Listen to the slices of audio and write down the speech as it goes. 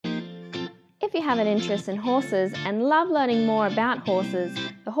if you have an interest in horses and love learning more about horses,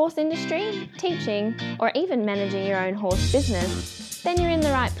 the horse industry, teaching, or even managing your own horse business, then you're in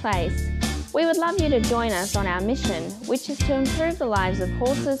the right place. We would love you to join us on our mission, which is to improve the lives of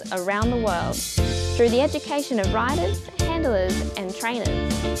horses around the world through the education of riders, handlers, and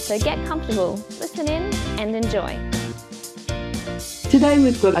trainers. So get comfortable, listen in, and enjoy. Today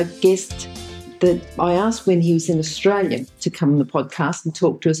we've got a guest that I asked when he was in Australia to come on the podcast and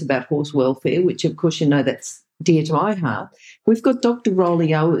talk to us about horse welfare, which of course you know that's dear to my heart. We've got Dr. Roly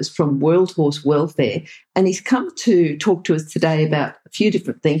Owers from World Horse Welfare, and he's come to talk to us today about a few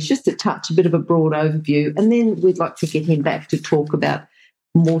different things, just to touch a bit of a broad overview, and then we'd like to get him back to talk about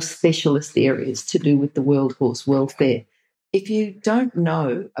more specialist areas to do with the World Horse Welfare. If you don't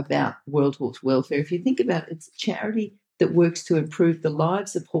know about World Horse Welfare, if you think about it, it's a charity that works to improve the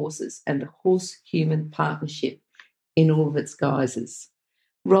lives of horses and the horse-human partnership in all of its guises.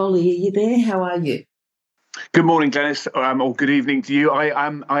 Roly, are you there? How are you? Good morning, Glenys, or good evening to you.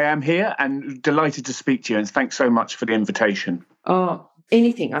 I am here and delighted to speak to you, and thanks so much for the invitation. Oh,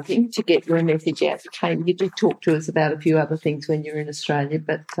 anything, I think, to get your message out. You did talk to us about a few other things when you were in Australia,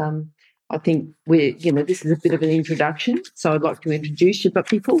 but I think this is a bit of an introduction, so I'd like to introduce you. But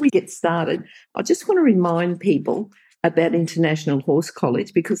before we get started, I just want to remind people about International Horse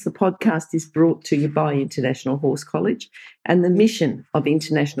College, because the podcast is brought to you by International Horse College, and the mission of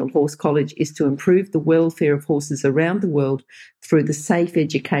International Horse College is to improve the welfare of horses around the world through the safe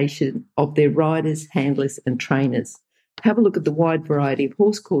education of their riders, handlers and trainers. Have a look at the wide variety of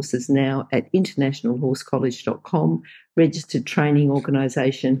horse courses now at internationalhorsecollege.com, registered training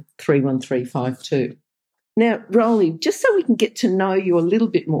organisation 31352. Now, Roly, just so we can get to know you a little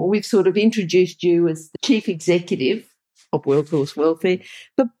bit more, we've sort of introduced you as the Chief Executive of World Horse Welfare,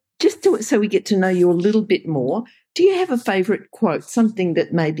 but just so we get to know you a little bit more, do you have a favourite quote, something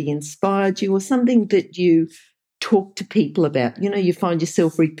that maybe inspired you or something that you talk to people about? You know, you find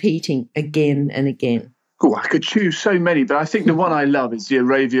yourself repeating again and again. Oh, I could choose so many, but I think the one I love is the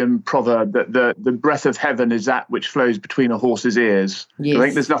Arabian proverb that the breath of heaven is that which flows between a horse's ears. Yes. I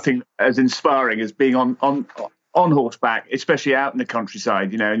think there's nothing as inspiring as being on horseback, especially out in the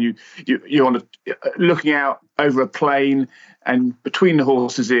countryside, and you're on looking out over a plain and between the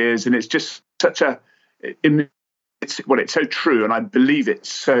horse's ears, and it's just such it's so true, and I believe it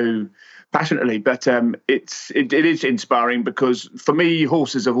so passionately, but it is inspiring, because for me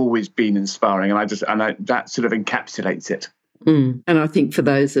horses have always been inspiring, and that sort of encapsulates it. And I think for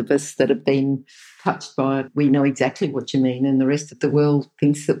those of us that have been touched by it, we know exactly what you mean, and the rest of the world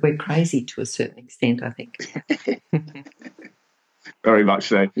thinks that we're crazy to a certain extent, I think. Very much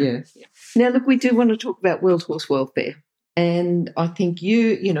so. Yeah. Now, look, we do want to talk about World Horse Welfare, and I think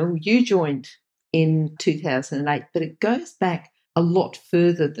you joined in 2008, but it goes back a lot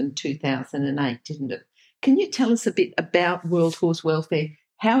further than 2008, didn't it? Can you tell us a bit about World Horse Welfare,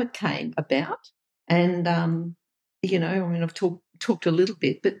 how it came about? And, I've talked a little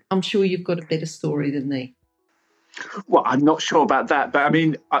bit, but I'm sure you've got a better story than me. Well, I'm not sure about that, but I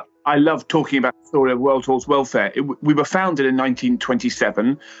mean, I love talking about the story of World Horse Welfare. We were founded in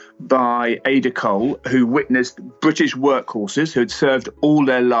 1927 by Ada Cole, who witnessed British workhorses who had served all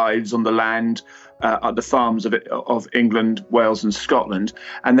their lives on the land at the farms of England, Wales and Scotland,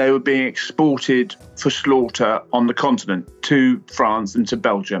 and they were being exported for slaughter on the continent to France and to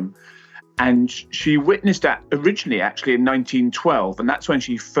Belgium. And she witnessed that originally actually in 1912, and that's when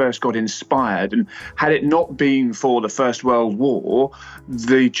she first got inspired. And had it not been for the First World War,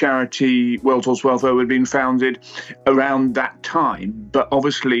 the charity World Horse Welfare would have been founded around that time. But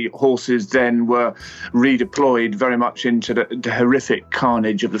obviously horses then were redeployed very much into the horrific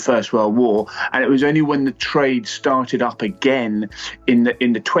carnage of the First World War. And it was only when the trade started up again in the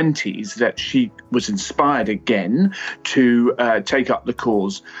 20s that she was inspired again to take up the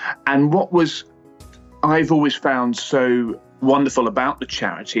cause. And what I've always found so wonderful about the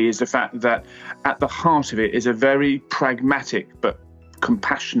charity is the fact that at the heart of it is a very pragmatic but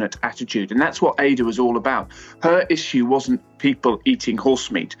compassionate attitude. And that's what Ada was all about. Her issue wasn't people eating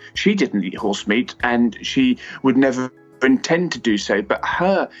horse meat. She didn't eat horse meat, and she would never intend to do so, but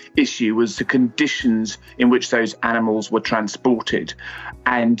her issue was the conditions in which those animals were transported,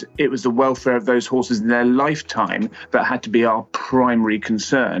 and it was the welfare of those horses in their lifetime that had to be our primary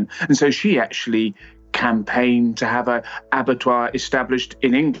concern. And so she actually campaigned to have an abattoir established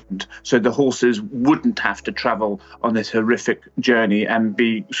in England so the horses wouldn't have to travel on this horrific journey and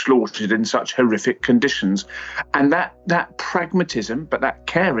be slaughtered in such horrific conditions. And that pragmatism, but that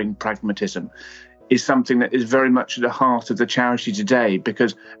caring pragmatism, is something that is very much at the heart of the charity today,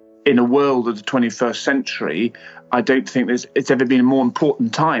 because in a world of the 21st century, I don't think it's ever been a more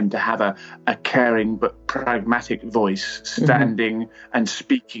important time to have a caring but pragmatic voice standing and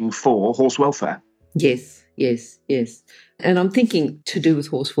speaking for horse welfare. Yes, yes, yes. And I'm thinking to do with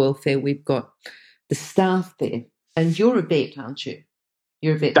horse welfare, we've got the staff there. And you're a vet, aren't you?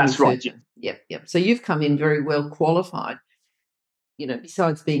 You're a veterinary That's right. surgeon. Yep. So you've come in very well qualified,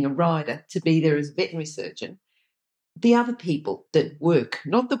 besides being a rider, to be there as a veterinary surgeon. The other people that work,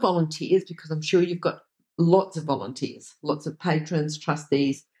 not the volunteers, because I'm sure you've got lots of volunteers, lots of patrons,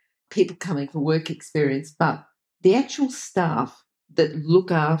 trustees, people coming for work experience, but the actual staff that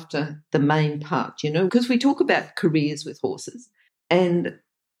look after the main part, because we talk about careers with horses, and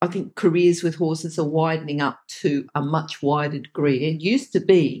I think careers with horses are widening up to a much wider degree. It used to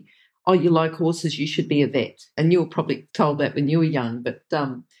be, oh, you like horses, you should be a vet. And you were probably told that when you were young, but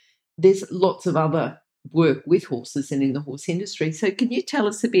there's lots of other work with horses and in the horse industry. So can you tell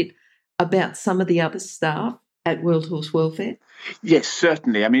us a bit about some of the other staff at World Horse Welfare? Yes,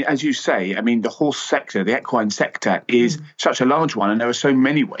 certainly. I mean, as you say, the horse sector, the equine sector is such a large one, and there are so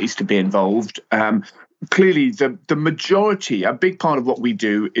many ways to be involved. Clearly, the majority, a big part of what we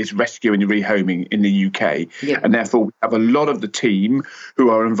do is rescue and rehoming in the UK. Yep. And therefore, we have a lot of the team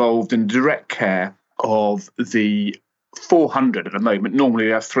who are involved in direct care of the 400 at the moment. Normally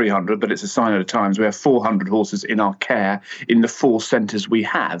we have 300, but it's a sign of the times. We have 400 horses in our care in the 4 centres we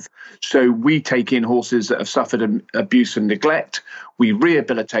have. So we take in horses that have suffered abuse and neglect, we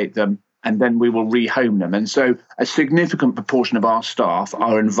rehabilitate them, and then we will rehome them. And so a significant proportion of our staff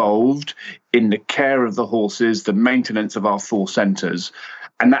are involved in the care of the horses, the maintenance of our 4 centres.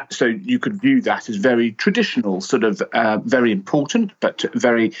 And so you could view that as very traditional, sort of very important, but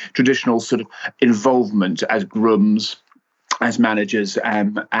very traditional sort of involvement as grooms, as managers,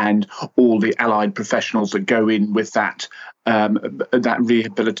 and all the allied professionals that go in with that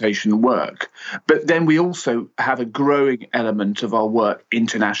rehabilitation work. But then we also have a growing element of our work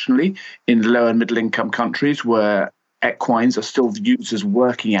internationally in low and middle income countries where equines are still viewed as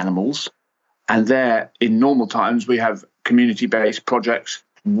working animals. And there, in normal times, we have community-based projects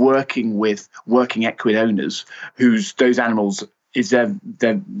working with working equine owners those animals is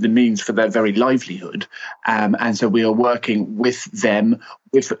the means for their very livelihood. And so we are working with them,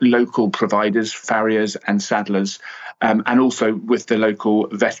 with local providers, farriers and saddlers, and also with the local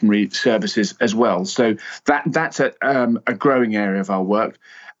veterinary services as well. So that's a growing area of our work.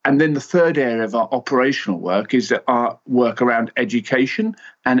 And then the third area of our operational work is our work around education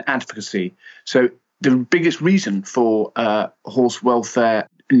and advocacy. So the biggest reason for horse welfare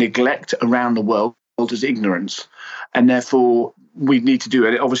neglect around the world is ignorance. And therefore, we need to do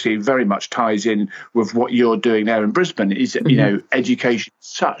it. It obviously very much ties in with what you're doing there in Brisbane, is that, education is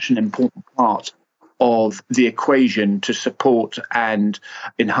such an important part of the equation to support and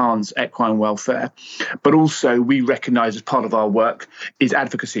enhance equine welfare. But also we recognise as part of our work is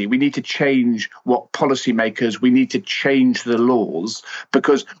advocacy. We need to change what policymakers, we need to change the laws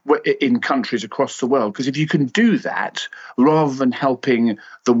because we're in countries across the world. Because if you can do that, rather than helping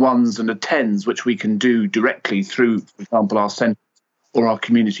the ones and the tens, which we can do directly through, for example, our centre or our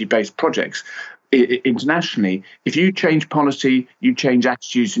community-based projects, internationally, if you change policy, you change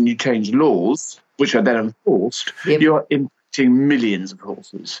attitudes and you change laws, which are then enforced, you're impacting millions of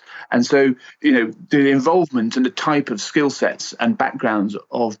horses. And so, the involvement and the type of skill sets and backgrounds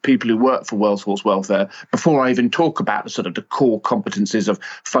of people who work for World Horse Welfare, before I even talk about the core competencies of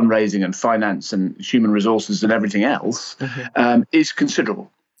fundraising and finance and human resources and everything else, is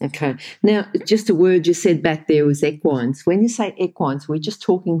considerable. Okay. Now, just a word you said back there was equines. When you say equines, we're just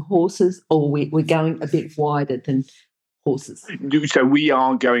talking horses, or we're going a bit wider than horses? So we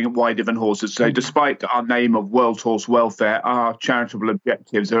are going wider than horses. So despite our name of World Horse Welfare, our charitable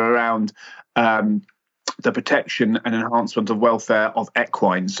objectives are around the protection and enhancement of welfare of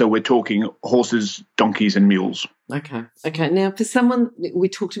equines. So we're talking horses, donkeys and mules. Okay. Now, for someone, we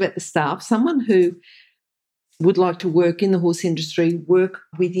talked about the staff, someone who would like to work in the horse industry, work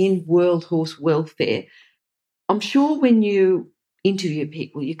within World Horse Welfare, I'm sure when you interview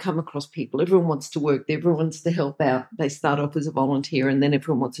people, you come across people, everyone wants to work there, everyone wants to help out. They start off as a volunteer and then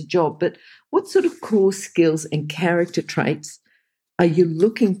everyone wants a job. But what sort of core skills and character traits are you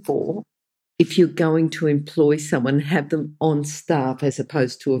looking for if you're going to employ someone, have them on staff as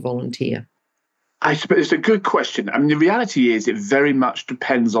opposed to a volunteer? I suppose it's a good question. The reality is it very much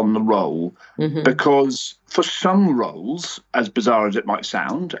depends on the role, because for some roles, as bizarre as it might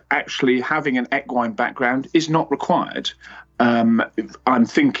sound, actually having an equine background is not required. I'm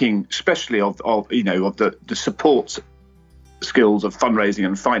thinking especially of the support skills of fundraising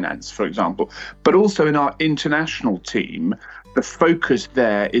and finance, for example, but also in our international team, the focus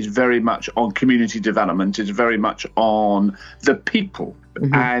there is very much on community development, is very much on the people.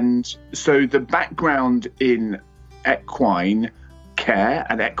 Mm-hmm. And so the background in equine care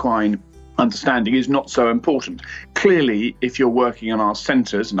and equine understanding is not so important. Clearly, if you're working on our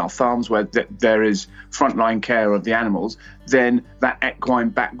centres and our farms where there is frontline care of the animals, then that equine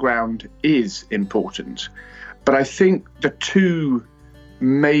background is important. But I think the two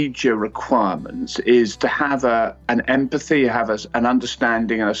major requirements is to have an empathy, have an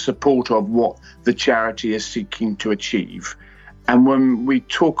understanding and a support of what the charity is seeking to achieve. And when we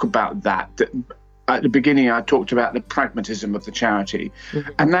talk about that at the beginning, I talked about the pragmatism of the charity.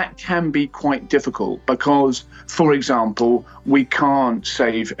 Mm-hmm. And that can be quite difficult because, for example, we can't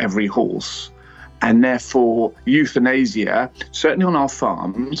save every horse. And therefore, euthanasia, certainly on our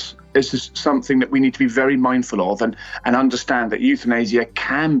farms, is something that we need to be very mindful of and understand that euthanasia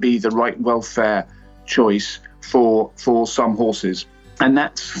can be the right welfare choice for some horses. And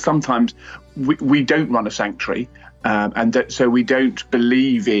that's sometimes we don't run a sanctuary. So we don't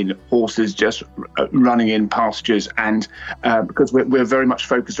believe in horses just running in pastures, and because we're very much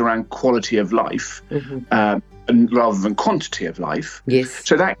focused around quality of life, mm-hmm. And rather than quantity of life. Yes.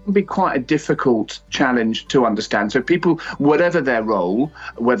 So that can be quite a difficult challenge to understand. So people, whatever their role,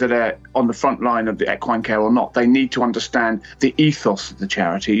 whether they're on the front line of the equine care or not, they need to understand the ethos of the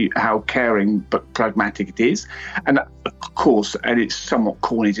charity, how caring but pragmatic it is. And of course, and it's somewhat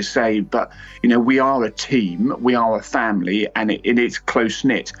corny to say, but we are a team, we are a family, and it's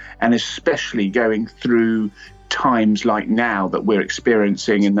close-knit. And especially going through times like now that we're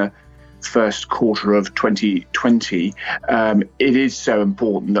experiencing in the first quarter of 2020, it is so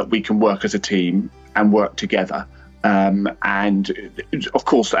important that we can work as a team and work together. And of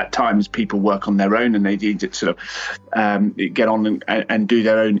course, at times people work on their own and they need to sort of get on and do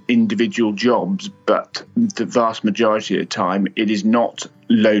their own individual jobs. But the vast majority of the time, it is not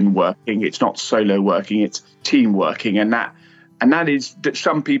lone working, it's not solo working, it's team working. And that is that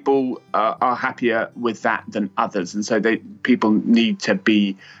some people are happier with that than others. And so people need to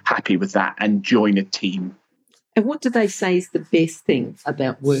be happy with that and join a team. And what do they say is the best thing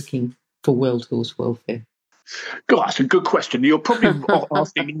about working for World Horse Welfare? God, that's a good question. You're probably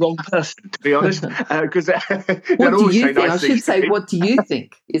asking the wrong person, to be honest. Because what do you think? I should say, what do you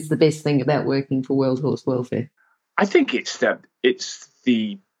think is the best thing about working for World Horse Welfare? I think it's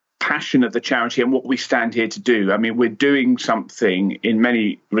the passion of the charity and what we stand here to do. I mean, we're doing something in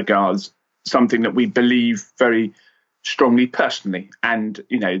many regards, something that we believe very strongly personally, and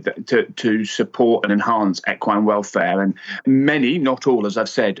to support and enhance equine welfare. And many, not all, as I've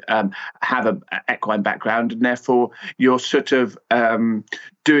said, have an equine background, and therefore you're sort of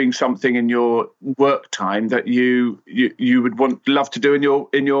doing something in your work time that you would love to do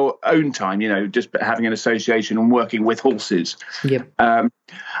in your own time. Just having an association and working with horses. Yep.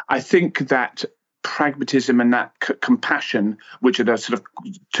 I think that pragmatism and that compassion, which are the sort of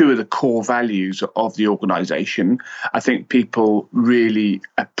two of the core values of the organisation, I think people really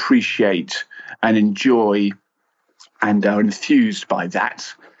appreciate and enjoy and are enthused by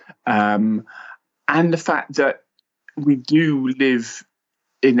that. And the fact that we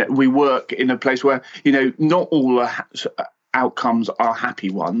work in a place where, not all outcomes are happy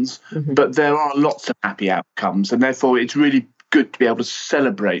ones, mm-hmm. but there are lots of happy outcomes. And therefore it's really good to be able to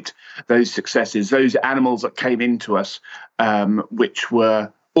celebrate those successes, those animals that came into us, which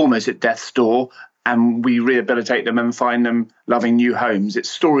were almost at death's door, and we rehabilitate them and find them loving new homes. It's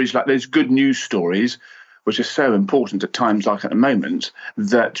stories like those good news stories, which are so important at times like at the moment,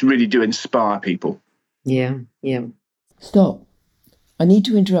 that really do inspire people. Yeah. Stop. I need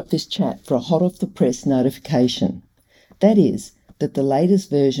to interrupt this chat for a hot off the press notification. That is that the latest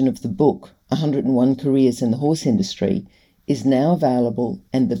version of the book, 101 Careers in the Horse Industry, is now available,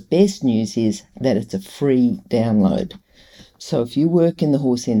 and the best news is that it's a free download. So if you work in the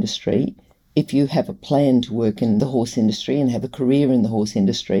horse industry, if you have a plan to work in the horse industry and have a career in the horse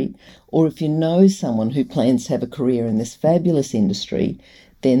industry, or if you know someone who plans to have a career in this fabulous industry,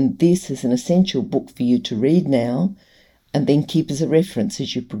 then this is an essential book for you to read now and then keep as a reference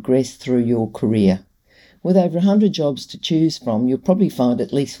as you progress through your career. With over 100 jobs to choose from, you'll probably find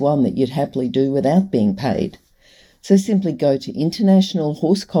at least one that you'd happily do without being paid. So simply go to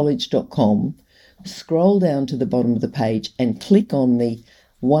internationalhorsecollege.com, scroll down to the bottom of the page and click on the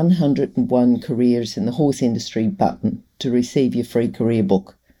 101 Careers in the Horse Industry button to receive your free career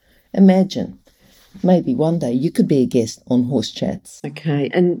book. Imagine, maybe one day you could be a guest on Horse Chats. Okay,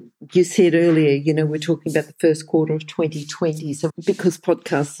 and you said earlier, we're talking about the first quarter of 2020, so because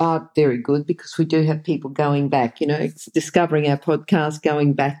podcasts are very good, because we do have people going back, discovering our podcast,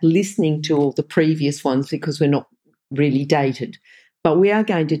 going back, listening to all the previous ones, because we're not really dated. But we are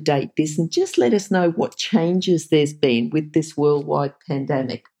going to date this, and just let us know what changes there's been with this worldwide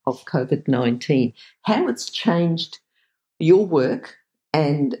pandemic of COVID-19, how it's changed your work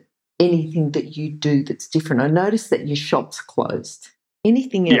and anything that you do that's different. I noticed that your shop's closed.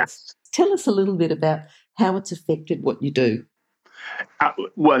 Anything else? Yes. Tell us a little bit about how it's affected what you do.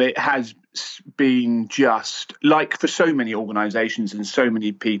 Well, it has been just like for so many organisations and so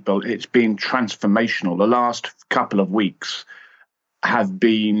many people, it's been transformational. The last couple of weeks have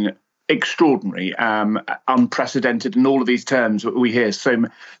been extraordinary, unprecedented, and all of these terms that we hear so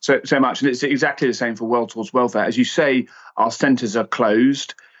much. And it's exactly the same for World Horse Welfare. As you say, our centres are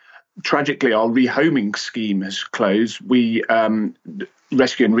closed. Tragically, our rehoming scheme has closed. We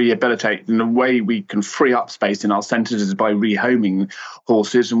rescue and rehabilitate, and the way we can free up space in our centres is by rehoming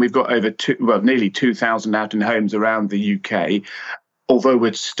horses. And we've got nearly 2,000 out in homes around the UK. Although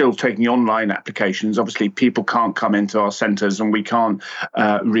we're still taking online applications, obviously people can't come into our centres and we can't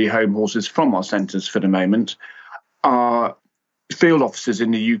rehome horses from our centres for the moment. Our field officers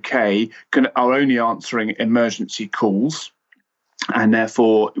in the UK are only answering emergency calls, and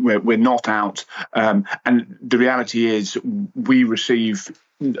therefore we're not out. And the reality is we receive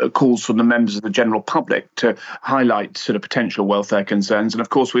calls from the members of the general public to highlight sort of potential welfare concerns. And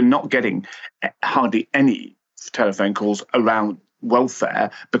of course, we're not getting hardly any telephone calls around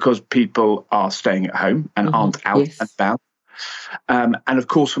welfare because people are staying at home and aren't out and about. And of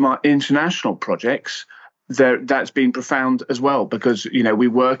course, from our international projects, that's been profound as well, because we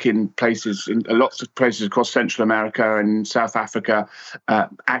work in lots of places across Central America and South Africa.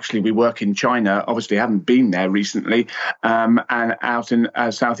 Actually, we work in China. Obviously, haven't been there recently, and out in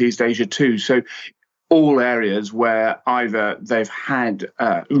Southeast Asia too. So all areas where either they've had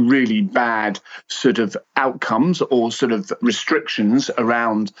really bad sort of outcomes or sort of restrictions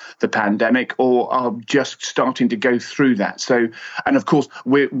around the pandemic, or are just starting to go through that. So, and of course,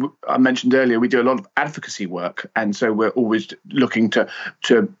 I mentioned earlier, we do a lot of advocacy work. And so we're always looking to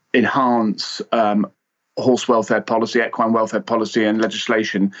enhance horse welfare policy, equine welfare policy and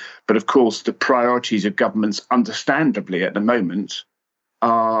legislation. But of course, the priorities of governments, understandably at the moment,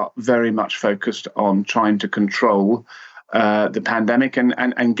 are very much focused on trying to control the pandemic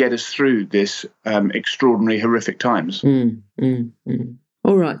and get us through this extraordinary, horrific times.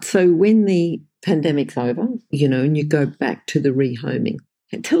 All right. So when the pandemic's over, and you go back to the rehoming,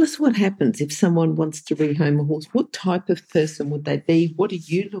 tell us what happens if someone wants to rehome a horse. What type of person would they be? What are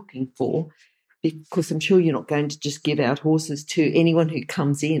you looking for? Because I'm sure you're not going to just give out horses to anyone who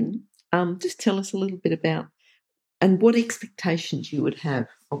comes in. Just tell us a little bit about and what expectations you would have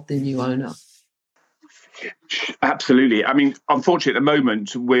of the new owner. Absolutely. I mean, unfortunately, at the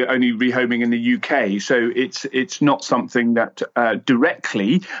moment, we're only rehoming in the UK, so it's not something that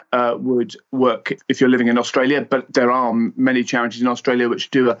directly would work if you're living in Australia, but there are many charities in Australia which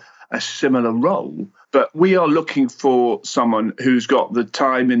do a similar role. But we are looking for someone who's got the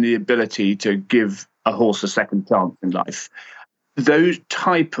time and the ability to give a horse a second chance in life. Those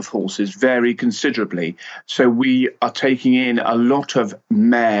type of horses vary considerably. So we are taking in a lot of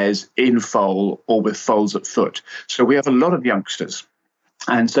mares in foal or with foals at foot. So we have a lot of youngsters.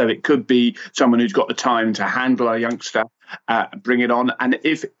 And so it could be someone who's got the time to handle a youngster, bring it on, and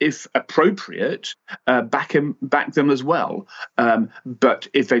if appropriate, back them as well. But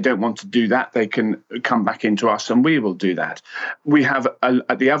if they don't want to do that, they can come back into us and we will do that. We have,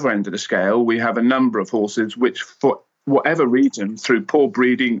 at the other end of the scale, we have a number of horses which, for whatever reason, through poor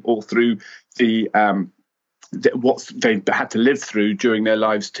breeding or through what they've had to live through during their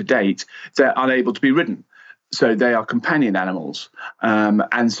lives to date, they're unable to be ridden. So they are companion animals.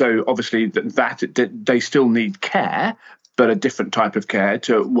 And so obviously that they still need care, but a different type of care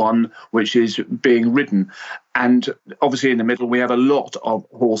to one which is being ridden. And obviously in the middle, we have a lot of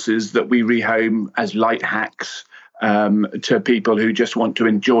horses that we rehome as light hacks, to people who just want to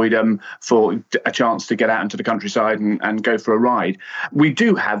enjoy them for a chance to get out into the countryside and go for a ride. We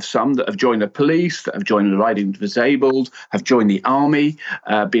do have some that have joined the police, that have joined the riding disabled, have joined the army,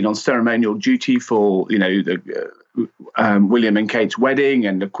 been on ceremonial duty for, the William and Kate's wedding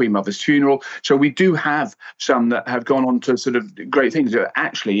and the Queen Mother's funeral. So we do have some that have gone on to sort of great things.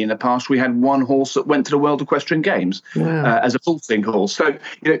 Actually, in the past, we had one horse that went to the World Equestrian Games as a full-thing horse. So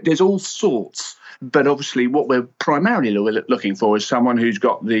there's all sorts. But obviously what we're primarily looking for is someone who's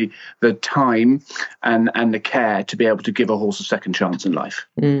got the time and the care to be able to give a horse a second chance in life.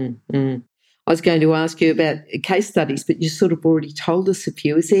 I was going to ask you about case studies, but you sort of already told us a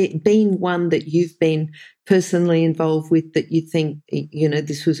few. Has there been one that you've been personally involved with that you think,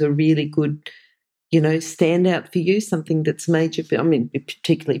 this was a really good stand out for you, something that's major? I mean, you're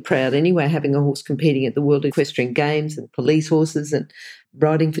particularly proud anyway, having a horse competing at the World Equestrian Games and police horses and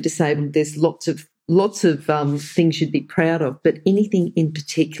riding for disabled. There's lots of things you'd be proud of, but anything in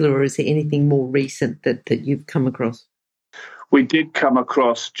particular, or is there anything more recent that you've come across? We did come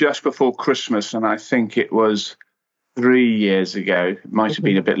across just before Christmas, and I think it was 3 years ago. It might have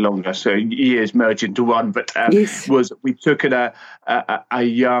been a bit longer, so years merge into one. But Yes. we took in a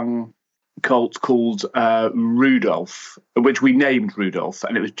young colt called Rudolph, which we named Rudolph,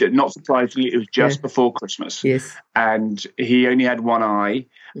 and it was not surprisingly, it was just before Christmas. Yes. And he only had one eye,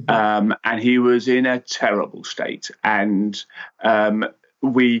 and he was in a terrible state. And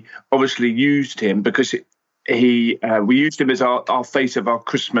we obviously used him because we used him as our face of our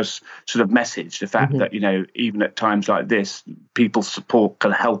Christmas sort of message. The fact that, even at times like this, people's support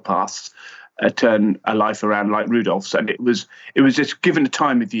can help us turn a life around like Rudolph's. And it was just given the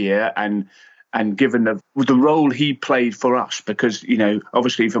time of year and given the role he played for us, because,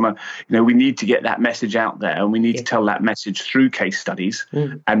 obviously we need to get that message out there, and we need to tell that message through case studies.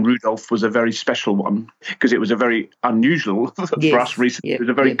 And Rudolph was a very special one because it was a very unusual for us recently. It was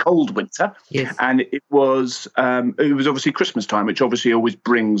a very cold winter. And it was obviously Christmas time, which obviously always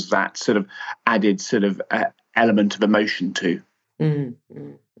brings that sort of added sort of element of emotion too.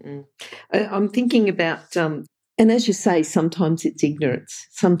 I'm thinking about, and as you say, sometimes it's ignorance.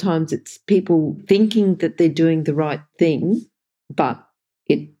 Sometimes it's people thinking that they're doing the right thing, but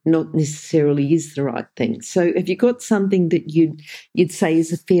it not necessarily is the right thing. So have you got something that you'd say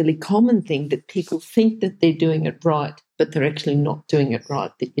is a fairly common thing, that people think that they're doing it right, but they're actually not doing it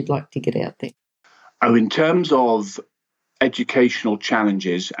right, that you'd like to get out there? Oh, in terms of educational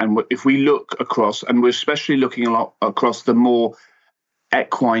challenges, and if we look across, and we're especially looking a lot across the more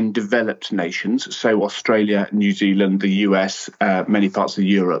equine developed nations, so Australia, New Zealand, the US, many parts of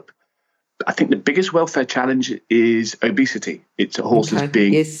Europe, I think the biggest welfare challenge is obesity. It's horses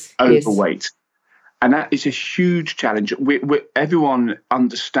being overweight. And that is a huge challenge. Everyone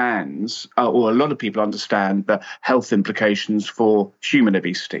understands, or a lot of people understand, the health implications for human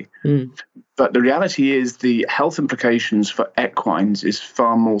obesity. But the reality is the health implications for equines is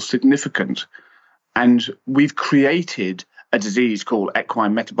far more significant. And we've created a disease called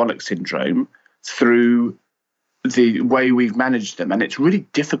equine metabolic syndrome through the way we've managed them. And it's really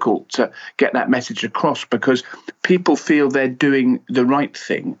difficult to get that message across because people feel they're doing the right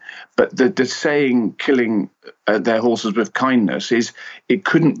thing. But the saying, killing their horses with kindness, it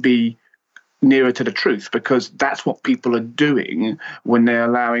couldn't be nearer to the truth, because that's what people are doing when they're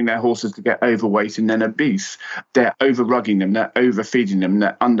allowing their horses to get overweight and then obese. They're over-rugging them, they're overfeeding them,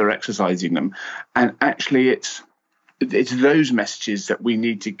 they're under-exercising them. And actually it's those messages that we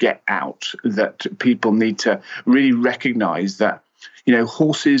need to get out, that people need to really recognize that,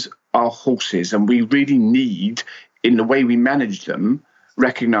 horses are horses, and we really need, in the way we manage them,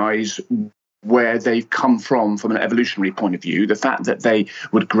 recognize where they've come from an evolutionary point of view. The fact that they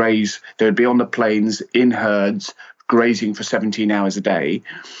would graze, they would be on the plains in herds, grazing for 17 hours a day.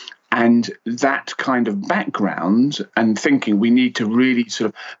 And that kind of background and thinking we need to really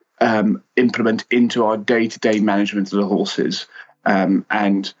sort of implement into our day-to-day management of the horses.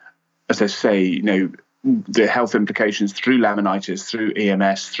 And as I say, the health implications through laminitis, through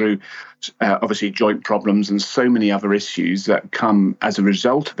EMS, through obviously joint problems and so many other issues that come as a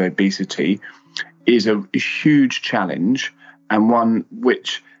result of obesity is a huge challenge, and one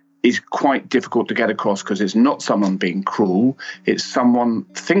which is quite difficult to get across because it's not someone being cruel, it's someone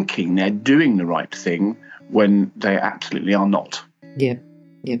thinking they're doing the right thing when they absolutely are not. Yeah.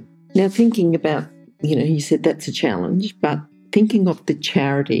 Now, thinking about, you said that's a challenge, but thinking of the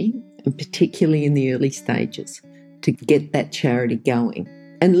charity, and particularly in the early stages, to get that charity going,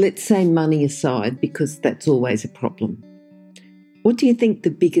 and let's say money aside, because that's always a problem. What do you think the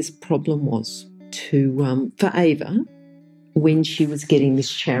biggest problem was for Ava when she was getting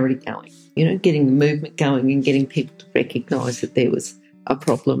this charity going, getting the movement going and getting people to recognise that there was a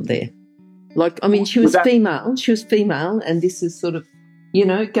problem there? She was female, and this is sort of,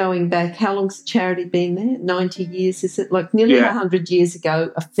 going back, how long's the charity been there? 90 years, is it? Nearly 100 years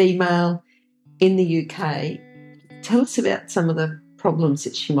ago, a female in the UK. Tell us about some of the problems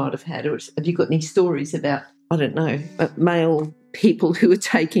that she might have had, or have you got any stories about, I don't know, male people who are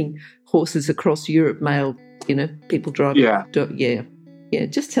taking horses across Europe, male, people driving? Yeah,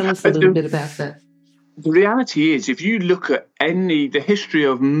 just tell us a little bit about that. The reality is, if you look at the history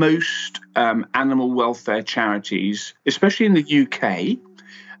of most animal welfare charities, especially in the UK,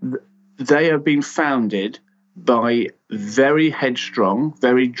 they have been founded by very headstrong,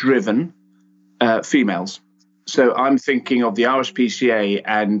 very driven females. So I'm thinking of the RSPCA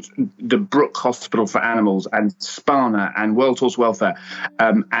and the Brook Hospital for Animals and Spana and World Horse Welfare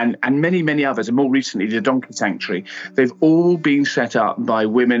and many, many others, and more recently the Donkey Sanctuary. They've all been set up by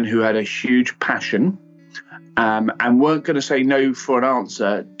women who had a huge passion and weren't going to say no for an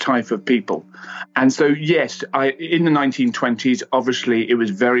answer type of people. And so, yes, in the 1920s, obviously, it was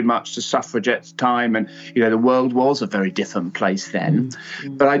very much the suffragettes' time, and the world was a very different place then.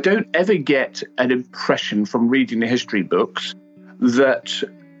 Mm-hmm. But I don't ever get an impression from reading the history books that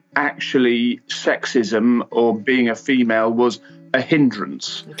actually sexism or being a female was a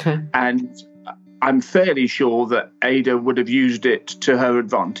hindrance. Okay. And I'm fairly sure that Ada would have used it to her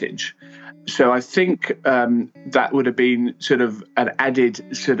advantage. So I think that would have been sort of an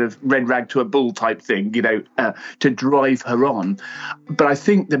added sort of red rag to a bull type thing, to drive her on. But I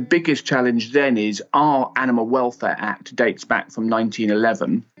think the biggest challenge then is our Animal Welfare Act dates back from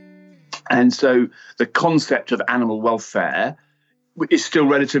 1911. And so the concept of animal welfare is still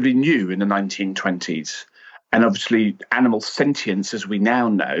relatively new in the 1920s. And obviously, animal sentience, as we now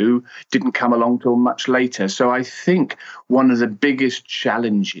know, didn't come along till much later. So I think one of the biggest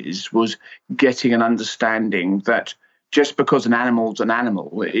challenges was getting an understanding that just because an animal's an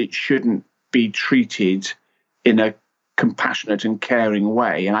animal, it shouldn't be treated in a compassionate and caring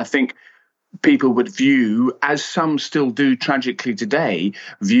way. And I think people would view, as some still do tragically today,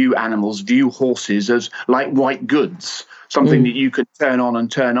 view horses as like white goods, something that you could turn on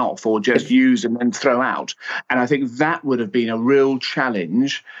and turn off or just use and then throw out. And I think that would have been a real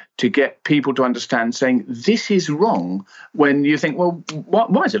challenge to get people to understand, saying this is wrong, when you think, well,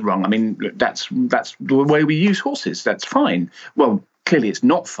 why is it wrong? I mean, that's the way we use horses. That's fine. Well, clearly it's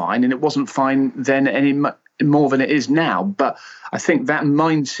not fine, and it wasn't fine then any more than it is now. But I think that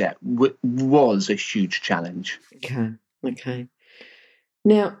mindset was a huge challenge. Okay.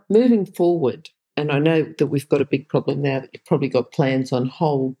 Now, moving forward, and I know that we've got a big problem now that you've probably got plans on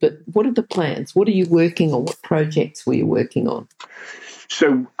hold, but what are the plans? What are you working on? What projects were you working on?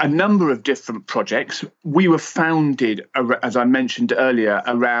 So a number of different projects. We were founded, as I mentioned earlier,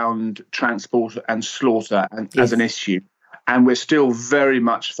 around transport and slaughter as an issue. And we're still very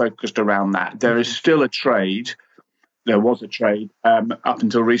much focused around that. There is still a trade. There was a trade up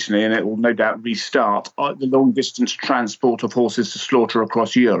until recently, and it will no doubt restart, the long-distance transport of horses to slaughter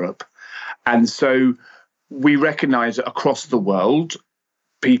across Europe. And so we recognise that across the world,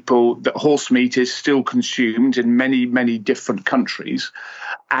 that horse meat is still consumed in many, many different countries.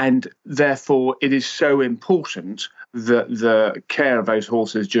 And therefore, it is so important that the care of those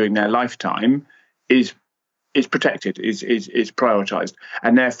horses during their lifetime is protected, is prioritised.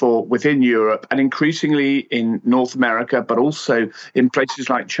 And therefore, within Europe and increasingly in North America, but also in places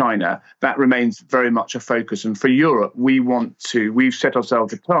like China, that remains very much a focus. And for Europe, we've set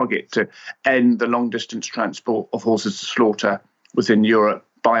ourselves a target to end the long-distance transport of horses to slaughter within Europe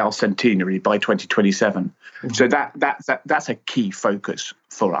by our centenary, by 2027. Mm-hmm. So that's a key focus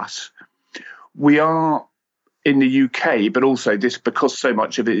for us. We are in the UK, but also because so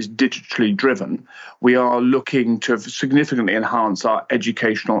much of it is digitally driven, we are looking to significantly enhance our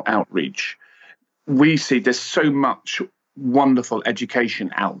educational outreach. We see there's so much wonderful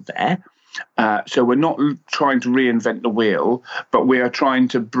education out there. So we're not trying to reinvent the wheel, but we are trying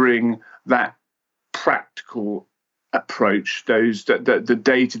to bring that practical approach, the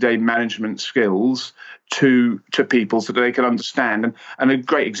day-to-day management skills to people so that they can understand. And a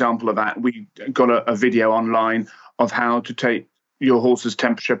great example of that, we got a video online of how to take your horse's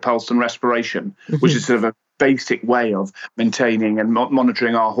temperature, pulse and respiration, which is sort of a basic way of maintaining and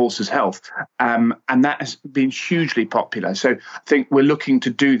monitoring our horse's health. And that has been hugely popular. So I think we're looking to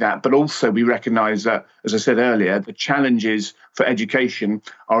do that, but also we recognise that, as I said earlier, the challenges for education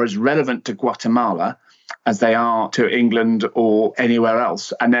are as relevant to Guatemala as they are to England or anywhere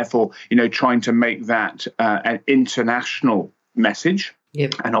else. And therefore, trying to make that an international message,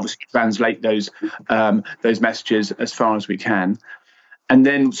 and obviously translate those messages as far as we can. And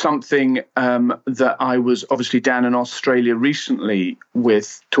then something that I was obviously down in Australia recently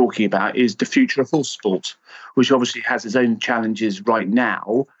with talking about is the future of horse sport, which obviously has its own challenges right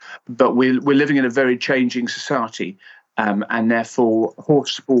now, but we're living in a very changing society. And therefore,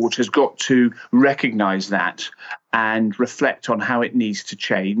 horse sport has got to recognise that and reflect on how it needs to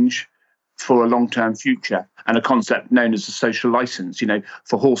change for a long-term future. And a concept known as the social licence.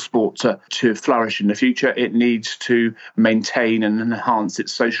 For horse sport to flourish in the future, it needs to maintain and enhance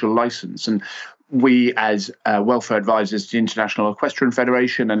its social licence. And we, as welfare advisors to the International Equestrian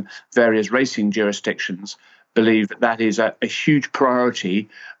Federation and various racing jurisdictions, believe that is a huge priority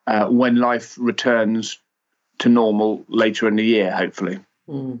when life returns to normal later in the year, hopefully.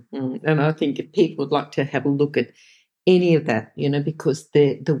 And I think if people would like to have a look at any of that, because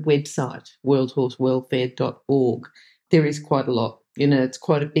the website, worldhorsewelfare.org, there is quite a lot. It's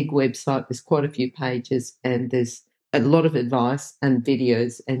quite a big website. There's quite a few pages, and there's a lot of advice and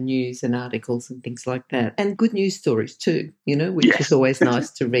videos and news and articles and things like that. And good news stories too, which is always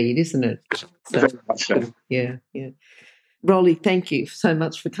nice to read, isn't it? Very much so. Yeah. Roly, thank you so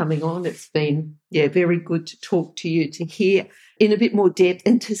much for coming on. It's been, very good to talk to you, to hear in a bit more depth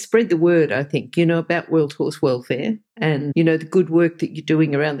and to spread the word, I think, about World Horse Welfare and, the good work that you're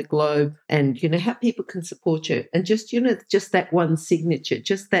doing around the globe and, how people can support you. And just, just that one signature,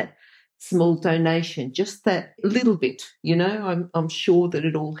 just that small donation, just that little bit, I'm sure that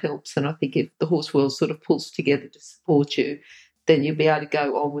it all helps. And I think if the horse world sort of pulls together to support you, then you'll be able to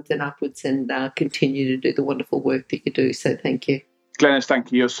go onwards and upwards and continue to do the wonderful work that you do. So thank you. Glenys,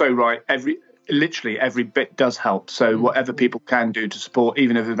 thank you. You're so right. Literally every bit does help. So whatever people can do to support,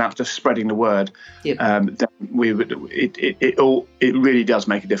 even if that's just spreading the word, then it really does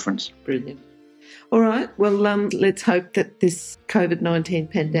make a difference. Brilliant. All right. Well, let's hope that this COVID-19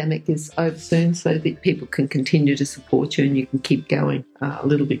 pandemic is over soon so that people can continue to support you and you can keep going a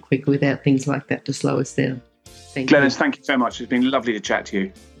little bit quicker without things like that to slow us down. Glenys, thank you so much. It's been lovely to chat to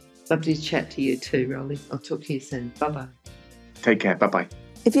you. Lovely to chat to you too, Roly. I'll talk to you soon. Bye-bye. Take care. Bye-bye.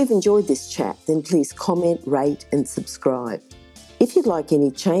 If you've enjoyed this chat, then please comment, rate and subscribe. If you'd like any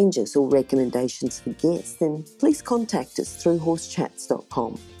changes or recommendations for guests, then please contact us through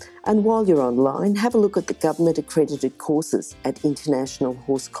horsechats.com. And while you're online, have a look at the government-accredited courses at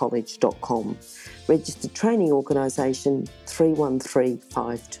internationalhorsecollege.com. Registered Training Organisation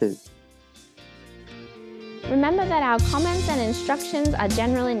 31352. Remember that our comments and instructions are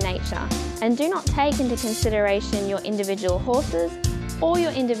general in nature and do not take into consideration your individual horses or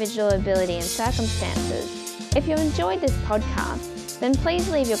your individual ability and circumstances. If you enjoyed this podcast, then please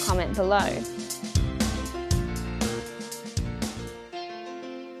leave your comment below.